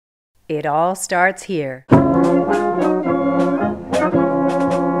It all starts here.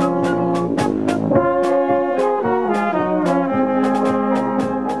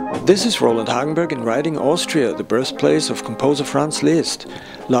 This is Roland Hagenberg in Raiding, Austria, the birthplace of composer Franz Liszt.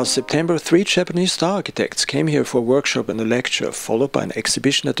 Last September, 3 Japanese star architects came here for a workshop and a lecture, followed by an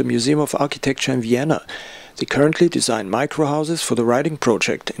exhibition at the Museum of Architecture in Vienna. They currently design microhouses for the Raiding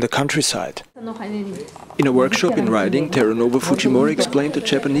Project in the countryside. In a workshop in Raiding, Terunobu Fujimori explained the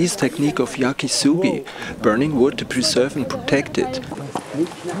Japanese technique of Yakisugi, burning wood to preserve and protect it.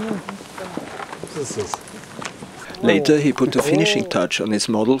 Later, he put the finishing touch on his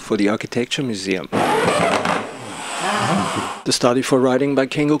model for the Architecture Museum. The study for Raiding by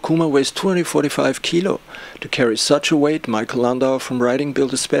Kengo Kuma weighs 245 kilo. To carry such a weight, Michael Landauer from Raiding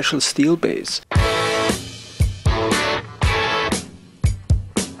built a special steel base.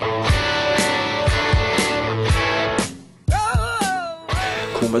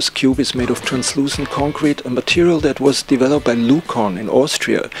 Kuma's cube is made of translucent concrete, a material that was developed by Luccon in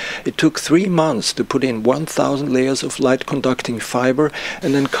Austria. It took 3 months to put in 1,000 layers of light-conducting fiber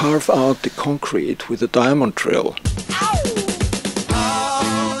and then carve out the concrete with a diamond drill.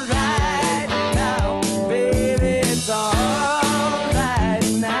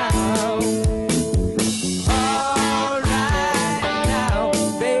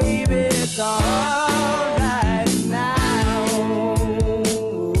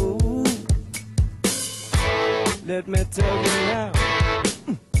 Let me tell you now.